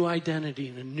a new identity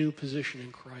and a new position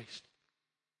in Christ.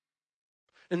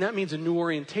 And that means a new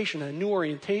orientation. A new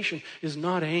orientation is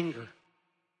not anger.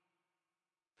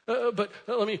 But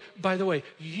let me, by the way,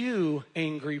 you,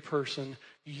 angry person,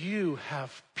 you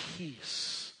have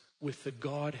peace with the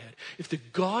Godhead. If the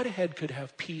Godhead could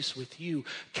have peace with you,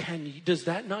 does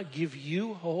that not give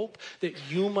you hope that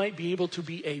you might be able to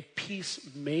be a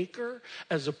peacemaker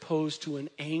as opposed to an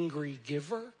angry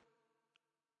giver?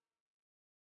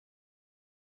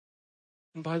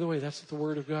 And by the way, that's what the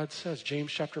Word of God says.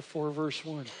 James chapter 4, verse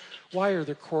 1. Why are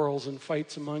there quarrels and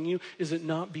fights among you? Is it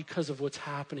not because of what's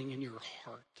happening in your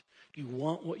heart? You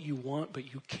want what you want,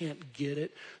 but you can't get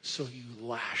it, so you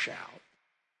lash out.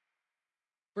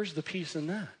 Where's the peace in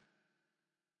that?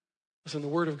 Listen, the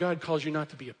Word of God calls you not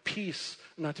to be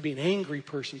not to be an angry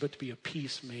person, but to be a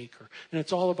peacemaker. And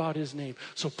it's all about His name.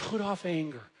 So put off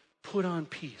anger, put on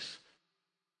peace.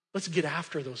 Let's get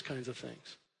after those kinds of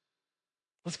things.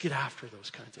 Let's get after those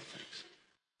kinds of things.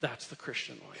 That's the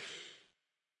Christian life.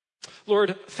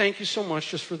 Lord, thank you so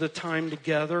much just for the time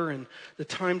together and the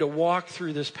time to walk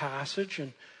through this passage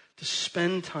and to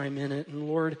spend time in it. And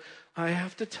Lord, I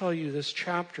have to tell you, this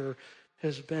chapter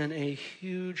has been a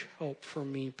huge help for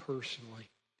me personally.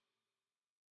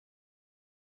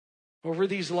 Over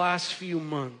these last few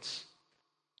months,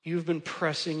 you've been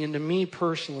pressing into me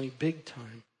personally big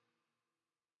time.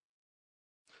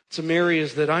 Some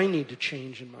areas that I need to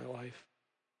change in my life.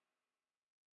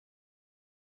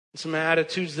 Some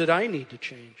attitudes that I need to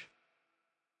change.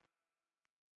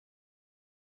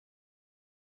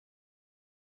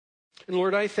 And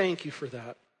Lord, I thank you for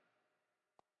that.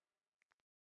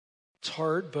 It's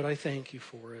hard, but I thank you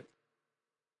for it.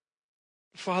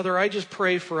 Father, I just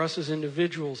pray for us as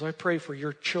individuals. I pray for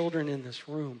your children in this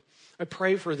room. I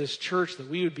pray for this church, that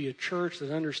we would be a church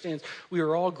that understands we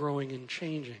are all growing and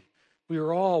changing. We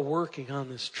are all working on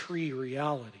this tree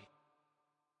reality.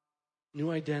 New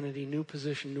identity, new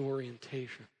position, new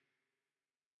orientation.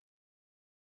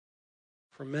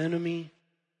 From enemy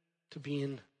to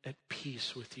being at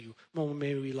peace with you. Well,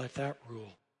 may we let that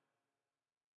rule.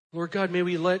 Lord God, may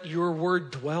we let your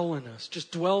word dwell in us.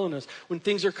 Just dwell in us. When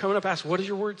things are coming up, ask, what does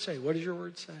your word say? What does your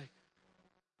word say?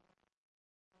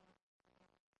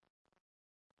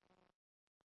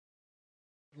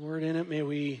 Lord, in it, may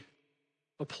we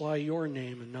apply your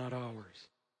name and not ours.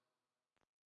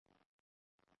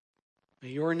 May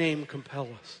your name compel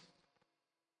us.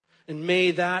 And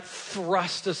may that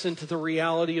thrust us into the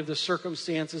reality of the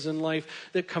circumstances in life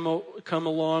that come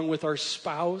along with our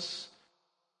spouse,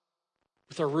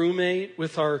 with our roommate,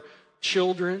 with our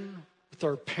children, with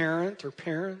our parent or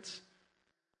parents.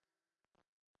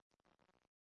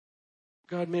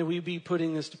 God, may we be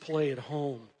putting this to play at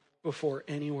home before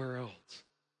anywhere else.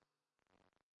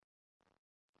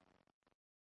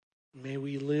 May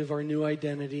we live our new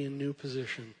identity and new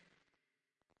position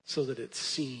so that it's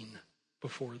seen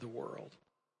before the world.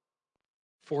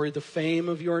 For the fame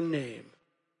of your name,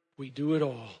 we do it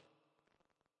all.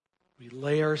 We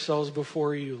lay ourselves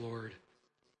before you, Lord.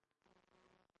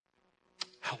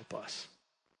 Help us.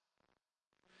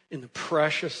 In the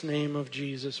precious name of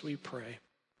Jesus we pray.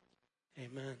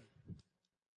 Amen.